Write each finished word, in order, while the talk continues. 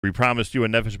We promised you a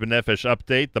Nefesh B'Nefesh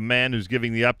update. The man who's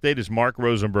giving the update is Mark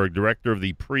Rosenberg, director of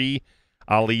the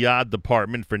Pre-Aliyah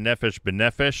Department for Nefesh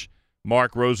B'Nefesh.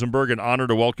 Mark Rosenberg, an honor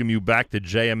to welcome you back to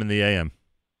JM in the AM.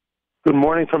 Good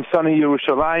morning from sunny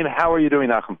Yerushalayim. How are you doing,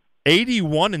 Nachum?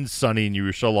 81 and sunny in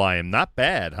Yerushalayim. Not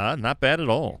bad, huh? Not bad at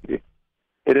all.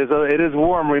 It is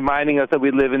warm, reminding us that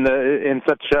we live in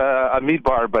such a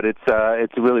midbar, but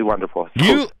it's really wonderful.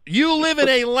 You live in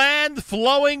a land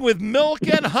flowing with milk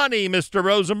and honey, Mr.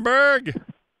 Rosenberg.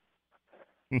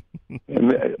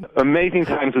 Amazing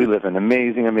times we live in.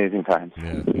 Amazing times.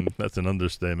 Yeah, that's an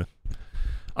understatement.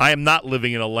 I am not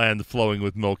living in a land flowing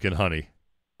with milk and honey.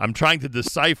 I'm trying to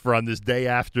decipher on this day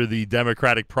after the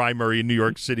Democratic primary in New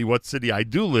York City what city I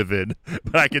do live in,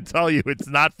 but I can tell you it's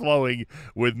not flowing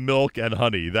with milk and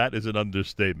honey. That is an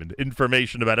understatement.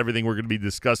 Information about everything we're going to be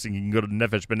discussing, you can go to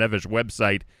Nefesh B'Nefesh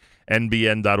website,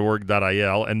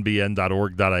 nbn.org.il,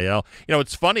 nbn.org.il. You know,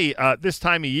 it's funny, this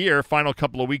time of year, final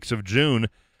couple of weeks of June,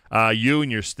 you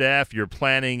and your staff, you're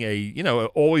planning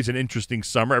always an interesting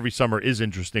summer. Every summer is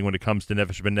interesting when it comes to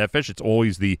Nefesh B'Nefesh. It's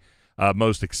always the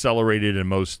most accelerated and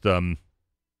most the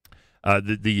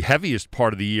heaviest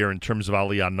part of the year in terms of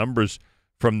Aliyah numbers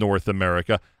from North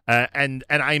America. And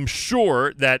I'm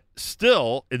sure that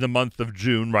still in the month of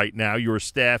June right now, your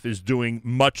staff is doing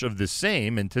much of the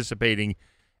same, anticipating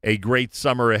a great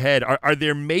summer ahead. Are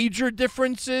there major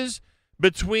differences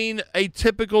between a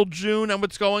typical June and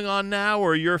what's going on now,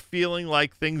 or you're feeling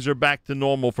like things are back to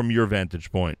normal from your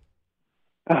vantage point?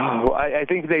 Oh, I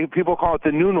think people call it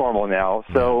the new normal now.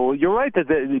 So you're right that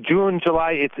the June,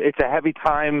 July, it's a heavy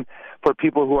time for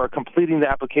people who are completing the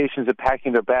applications and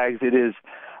packing their bags. It is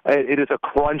a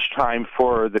crunch time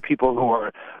for the people who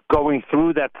are going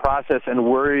through that process and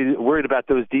worried about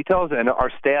those details, and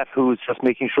our staff who's just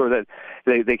making sure that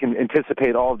they can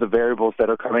anticipate all of the variables that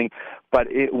are coming. But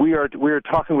we are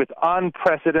talking with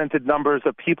unprecedented numbers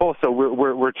of people, so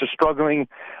we're just struggling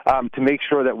to make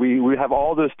sure that we have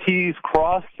all those T's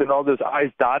crossed and all those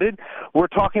I's dotted. We're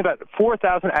talking about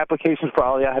 4,000 applications for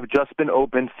Aliyah have just been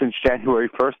opened since January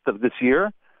 1st of this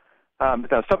year.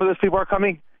 Now, some of those people are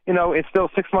coming. You know, it's still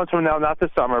 6 months from now, not this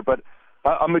summer, but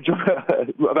about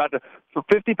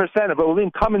 50% of it will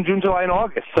even come in June, July, and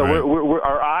August. So right.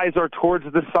 Our eyes are towards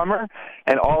the summer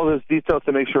and all those details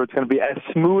to make sure it's going to be as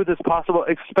smooth as possible,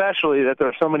 especially that there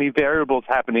are so many variables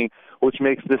happening, which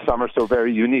makes this summer so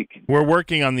very unique. We're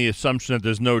working on the assumption that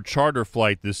there's no charter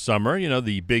flight this summer. You know,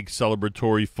 the big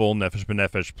celebratory full Nefesh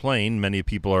B'Nefesh plane. Many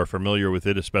people are familiar with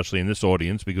it, especially in this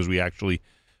audience, because we actually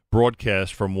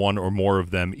broadcast from one or more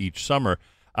of them each summer.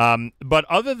 But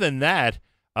other than that,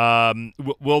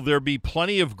 will there be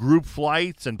plenty of group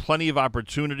flights and plenty of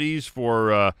opportunities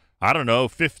for,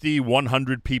 50,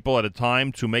 100 people at a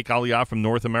time to make Aliyah from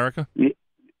North America?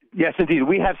 Yes, indeed.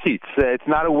 We have seats. It's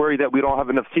not a worry that we don't have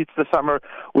enough seats this summer.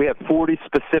 We have 40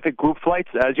 specific group flights,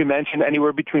 as you mentioned,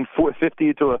 anywhere between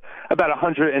 450 to about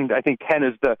 100, and I think 10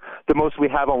 is the most we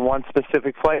have on one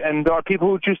specific flight. And there are people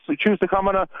who choose to come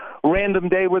on a random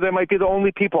day where they might be the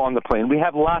only people on the plane. We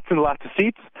have lots and lots of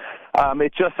seats.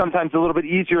 It's just sometimes a little bit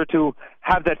easier to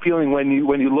have that feeling when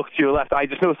you look to your left. I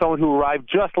just know someone who arrived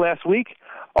just last week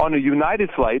on a United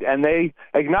flight, and they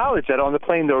acknowledged that on the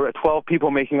plane there were 12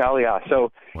 people making Aliyah.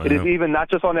 So wow. It is even not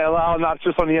just on the El Al, not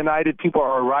just on the United. People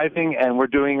are arriving, and we're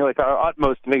doing our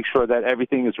utmost to make sure that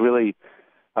everything is really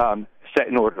set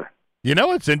in order. You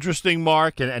know, it's interesting,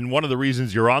 Mark, and one of the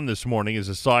reasons you're on this morning is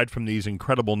aside from these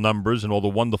incredible numbers and all the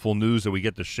wonderful news that we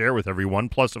get to share with everyone,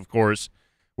 plus, of course,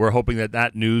 we're hoping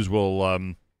that news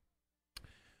will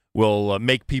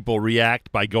make people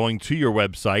react by going to your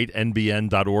website,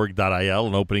 nbn.org.il,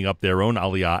 and opening up their own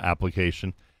Aliyah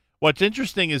application. What's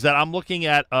interesting is that I'm looking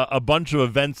at a bunch of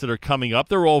events that are coming up.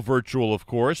 They're all virtual, of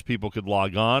course. People could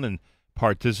log on and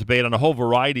participate on a whole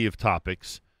variety of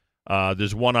topics.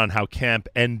 There's one on how Camp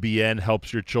NBN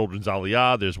helps your children's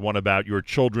Aliyah. There's one about your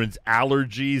children's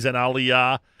allergies and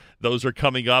Aliyah. Those are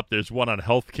coming up. There's one on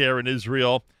healthcare in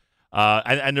Israel.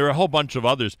 And there are a whole bunch of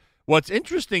others. What's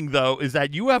interesting, though, is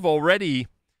that you have already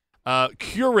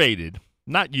curated,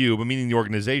 not you, but meaning the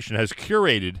organization, has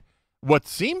curated what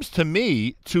seems to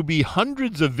me to be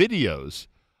hundreds of videos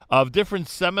of different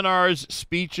seminars,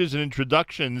 speeches, and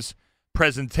introductions,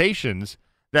 presentations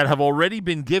that have already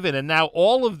been given, and now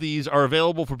all of these are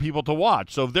available for people to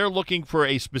watch. So if they're looking for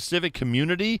a specific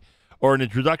community or an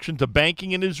introduction to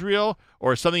banking in Israel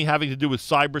or something having to do with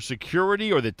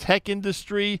cybersecurity or the tech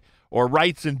industry or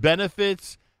rights and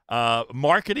benefits,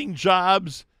 marketing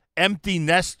jobs, empty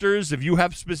nesters, if you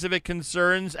have specific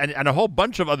concerns, and a whole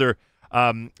bunch of other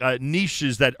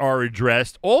niches that are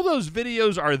addressed. All those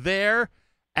videos are there,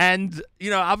 and,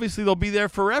 obviously they'll be there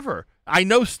forever. I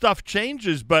know stuff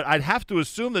changes, but I'd have to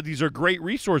assume that these are great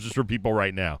resources for people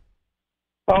right now.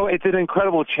 Oh, it's an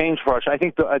incredible change for us. I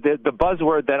think the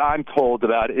buzzword that I'm told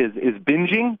about is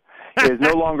binging. Is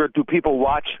no longer do people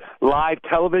watch live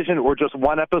television or just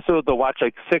one episode. They'll watch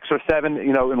like 6 or 7,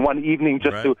 in one evening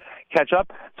just to catch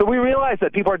up. So we realize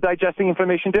that people are digesting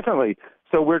information differently.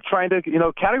 So we're trying to,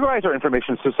 categorize our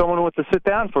information so someone wants to sit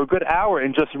down for a good hour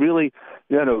and just really,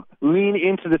 lean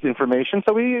into this information.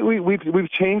 So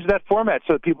we've changed that format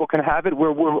so that people can have it.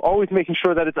 We're always making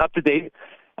sure that it's up to date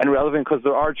and relevant because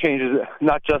there are changes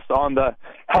not just on the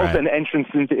health and entrance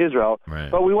into Israel,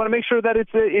 but we want to make sure that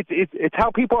it's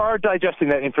how people are digesting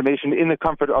that information in the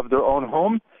comfort of their own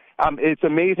home. It's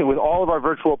amazing with all of our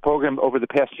virtual program over the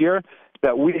past year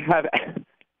that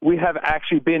we have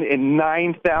actually been in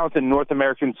 9,000 North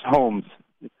Americans' homes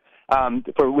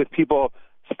with people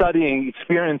studying,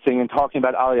 experiencing, and talking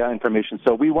about Aliyah information.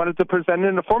 So we wanted to present it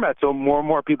in a format so more and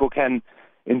more people can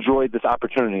enjoy this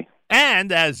opportunity.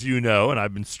 And as you know, and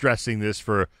I've been stressing this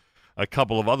for a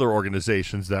couple of other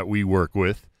organizations that we work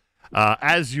with,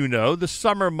 as you know, the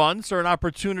summer months are an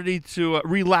opportunity to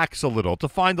relax a little, to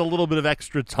find a little bit of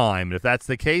extra time. And if that's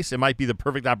the case, it might be the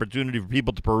perfect opportunity for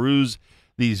people to peruse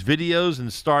these videos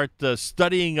and start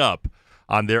studying up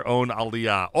on their own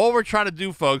Aliyah. All we're trying to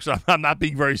do, folks, I'm not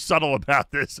being very subtle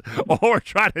about this, all we're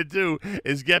trying to do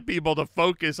is get people to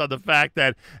focus on the fact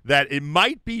that it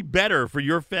might be better for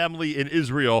your family in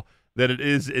Israel than it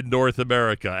is in North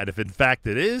America. And if in fact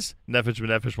it is, Nefesh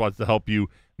B'Nefesh wants to help you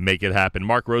make it happen.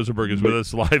 Mark Rosenberg is with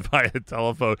us live via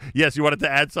telephone. Yes, you wanted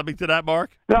to add something to that,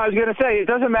 Mark? No, I was going to say, it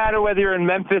doesn't matter whether you're in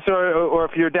Memphis or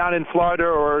if you're down in Florida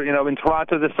or, in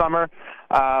Toronto this summer.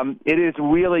 It is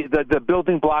really the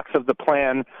building blocks of the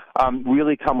plan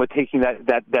really come with taking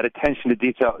that attention to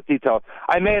detail.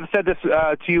 I may have said this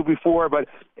to you before, but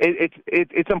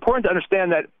it's important to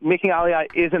understand that making Aliyah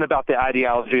isn't about the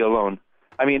ideology alone.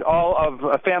 I mean, all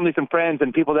of families and friends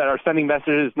and people that are sending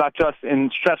messages, not just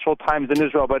in stressful times in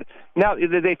Israel, but now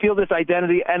they feel this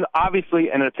identity and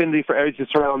obviously an affinity for Eretz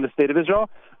Yisrael and the state of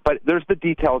Israel. But there's the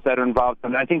details that are involved,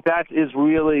 and I think that is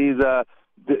really the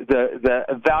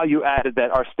value added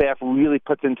that our staff really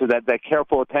puts into that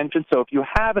careful attention. So if you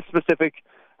have a specific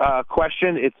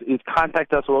question, it's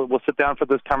contact us. We'll sit down for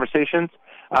those conversations,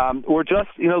 or just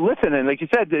listen. And like you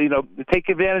said, take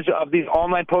advantage of these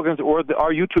online programs or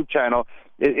our YouTube channel.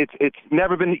 It's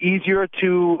never been easier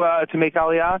to make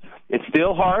Aliyah. It's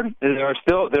still hard. There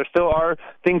still are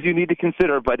things you need to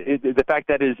consider, but the fact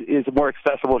that it is more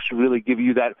accessible should really give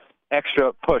you that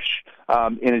extra push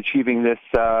in achieving this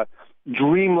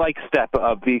dreamlike step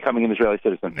of becoming an Israeli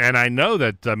citizen. And I know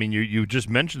that, you just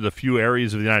mentioned a few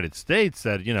areas of the United States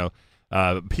that,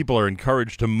 people are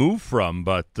encouraged to move from,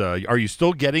 but are you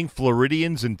still getting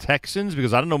Floridians and Texans?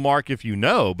 Because I don't know, Mark, if you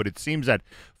know, but it seems that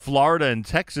Florida and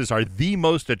Texas are the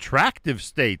most attractive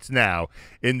states now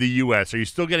in the U.S. Are you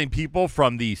still getting people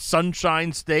from the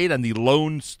Sunshine State and the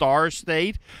Lone Star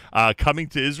State coming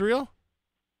to Israel?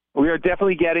 We are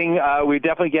definitely getting.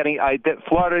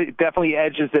 Florida definitely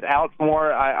edges it out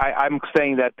more. I'm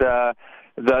saying that the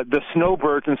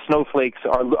snowbirds and snowflakes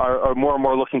are more and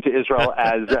more looking to Israel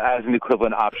as an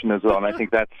equivalent option as well. And I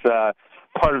think that's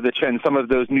part of the trend. Some of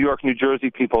those New York, New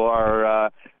Jersey people are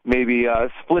maybe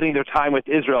splitting their time with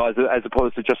Israel as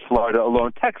opposed to just Florida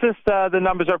alone. Texas, the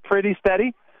numbers are pretty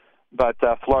steady, but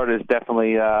Florida is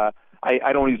definitely.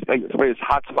 I don't use the phrase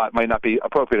hotspot might not be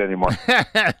appropriate anymore.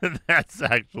 That's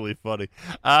actually funny.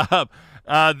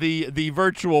 The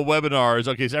virtual webinars.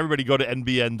 Okay, so everybody go to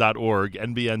nbn.org,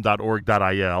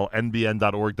 nbn.org.il,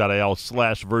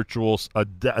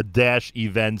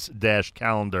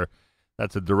 nbn.org.il/virtual-events-calendar.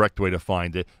 That's a direct way to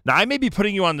find it. Now, I may be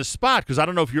putting you on the spot because I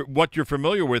don't know if what you're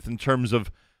familiar with in terms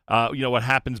of what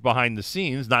happens behind the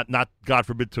scenes. Not God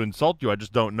forbid to insult you. I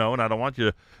just don't know, and I don't want you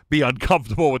to be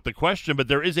uncomfortable with the question. But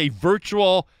there is a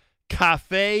virtual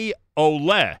Cafe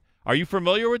Ole. Are you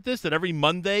familiar with this? That every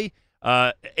Monday,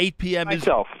 8 p.m.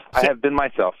 Myself. I have been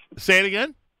myself. Say it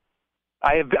again?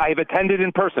 I have attended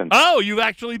in person. Oh, you've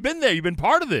actually been there. You've been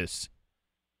part of this.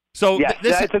 So yes,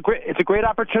 it's a great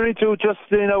opportunity to just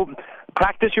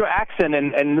practice your accent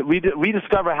and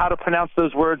rediscover how to pronounce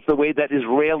those words the way that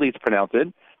Israelis pronounce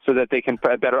it, so that they can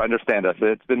better understand us.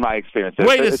 It's been my experience.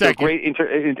 Wait a second. It's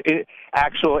a great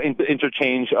actual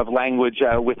interchange of language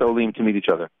with Olim to meet each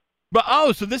other. But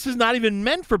so this is not even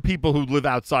meant for people who live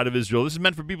outside of Israel. This is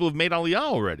meant for people who've made Aliyah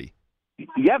already.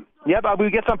 Yep. Yeah, but we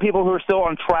get some people who are still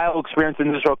on trial experience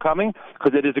in Israel coming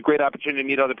because it is a great opportunity to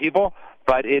meet other people.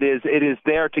 But it is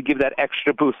there to give that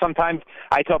extra boost. Sometimes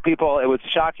I tell people it was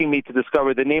shocking me to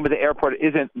discover the name of the airport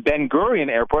isn't Ben Gurion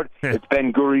Airport; it's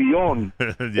Ben Gurion.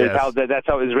 Yes. That's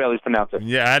how Israelis pronounce it.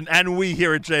 Yeah, and we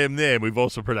here at JM Name, we've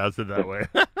also pronounced it that way.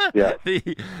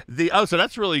 Yeah. So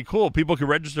that's really cool. People can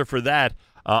register for that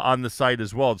on the site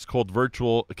as well. It's called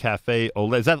Virtual Cafe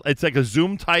Ole. It's like a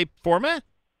Zoom type format?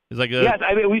 It's like Yes,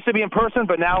 I mean, we used to be in person,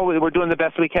 but now we're doing the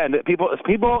best we can.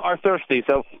 People are thirsty,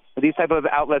 so these type of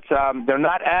outlets, they're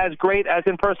not as great as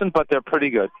in person, but they're pretty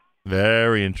good.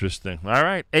 Very interesting. All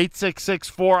right,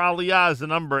 866-4-ALIYAH is the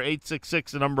number,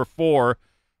 866 the number 4,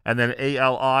 and then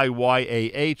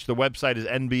ALIYAH. The website is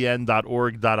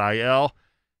nbn.org.il.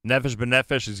 Nefesh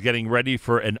B'Nefesh is getting ready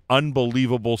for an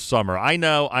unbelievable summer. I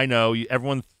know.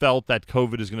 Everyone felt that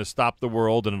COVID is going to stop the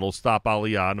world and it'll stop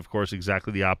Aliyah, and of course,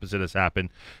 exactly the opposite has happened.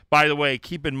 By the way,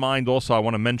 keep in mind also, I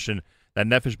want to mention that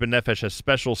Nefesh B'Nefesh has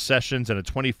special sessions and a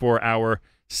 24-hour,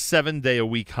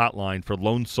 7-day-a-week hotline for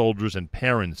lone soldiers and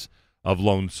parents of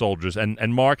lone soldiers. And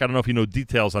Mark, I don't know if you know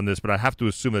details on this, but I have to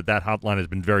assume that hotline has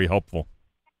been very helpful.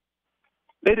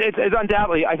 It's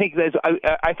undoubtedly. I think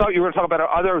I thought you were going to talk about our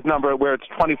other number where it's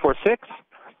 24/6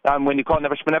 when you call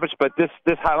Nefesh B'Nefesh, but this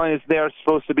hotline is there,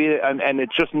 supposed to be, and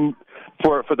it's just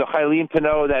for the Chaylim to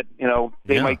know that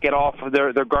they might get off of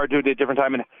their guard duty at a different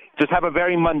time and just have a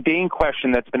very mundane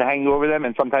question that's been hanging over them,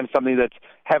 and sometimes something that's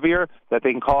heavier that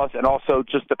they can call us, and also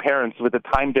just the parents with the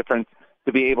time difference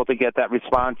to be able to get that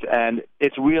response. And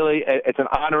it's an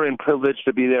honor and privilege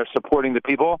to be there supporting the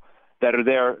people that are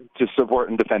there to support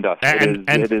and defend us.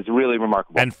 It is really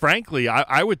remarkable. And frankly,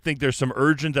 I would think there's some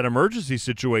urgent and emergency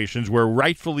situations where,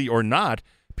 rightfully or not,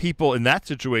 people in that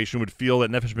situation would feel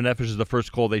that Nefesh B'Nefesh is the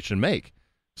first call they should make.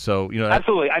 So,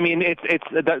 absolutely. I mean,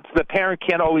 the parent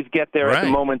can't always get there at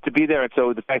the moment to be there, and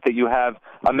so the fact that you have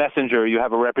a messenger, you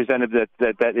have a representative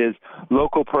that is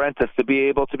local parentis to be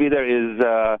able to be there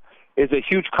is a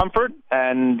huge comfort,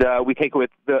 and we take it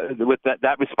with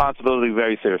that responsibility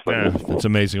very seriously. Yeah, it's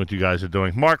amazing what you guys are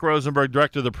doing. Mark Rosenberg,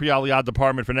 Director of the Pre-Aliyah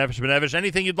Department for Nefesh B'Nefesh.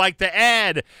 Anything you'd like to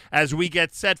add as we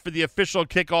get set for the official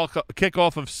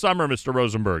kickoff of summer, Mr.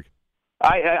 Rosenberg?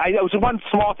 I was one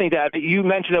small thing to add. You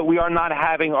mentioned that we are not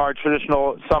having our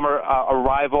traditional summer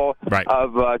arrival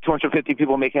of 250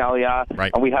 people making Aliyah,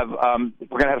 and we have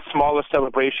we're going to have smaller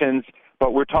celebrations.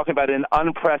 But we're talking about an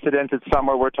unprecedented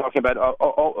summer. We're talking about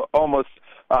almost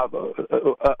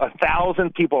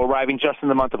 1,000 people arriving just in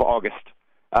the month of August.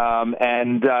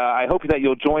 And I hope that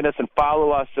you'll join us and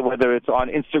follow us, whether it's on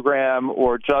Instagram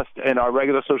or just in our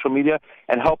regular social media,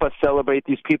 and help us celebrate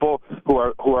these people who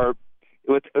are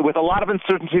with a lot of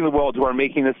uncertainty in the world who are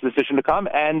making this decision to come,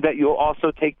 and that you'll also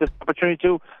take this opportunity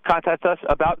to contact us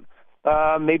about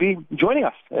maybe joining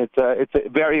us. It's a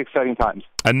very exciting times.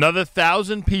 Another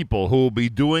 1,000 people who will be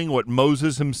doing what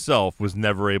Moses himself was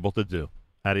never able to do.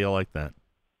 How do you like that?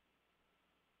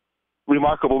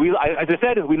 Remarkable. As I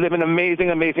said, we live in amazing,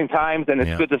 amazing times, and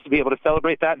it's good just to be able to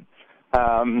celebrate that.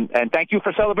 And thank you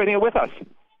for celebrating it with us.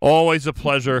 Always a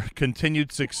pleasure.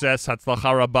 Continued success.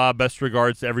 Hatzlacha Rabbah. Best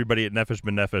regards to everybody at Nefesh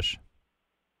B'Nefesh.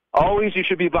 Always, you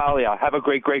should be Ba'aliyah. Have a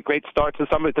great, great, great start to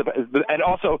summer, and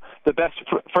also the best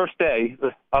first day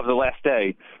of the last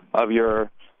day of your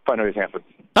fundraising efforts.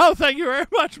 Oh, thank you very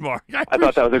much, Mark. I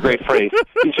thought that was a great phrase.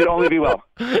 You should only be well.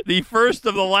 The first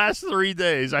of the last 3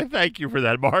 days. I thank you for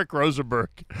that. Mark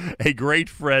Rosenberg, a great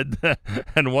friend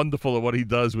and wonderful at what he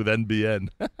does with NBN.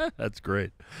 That's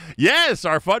great. Yes,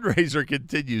 our fundraiser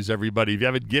continues, everybody. If you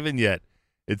haven't given yet,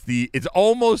 it's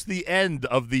almost the end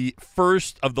of the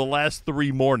first of the last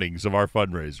 3 mornings of our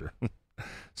fundraiser.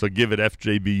 So give it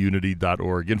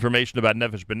fjbunity.org. Information about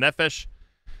Nefesh B'Nefesh.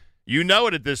 You know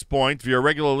it at this point. If you're a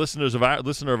regular listener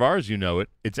of ours, you know it.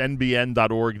 It's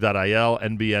nbn.org.il,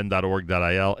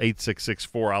 nbn.org.il.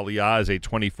 866-4-ALIYAH is a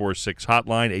 24/6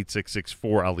 hotline,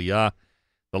 866-4-ALIYAH.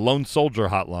 The Lone Soldier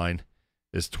hotline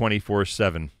is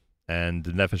 24/7. And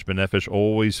Nefesh B'Nefesh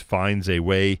always finds a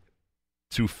way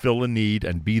to fill a need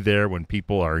and be there when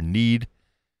people are in need,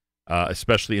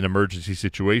 especially in emergency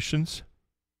situations.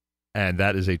 And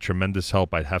that is a tremendous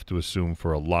help, I'd have to assume,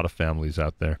 for a lot of families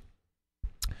out there.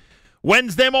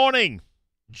 Wednesday morning,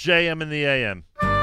 JM in the AM.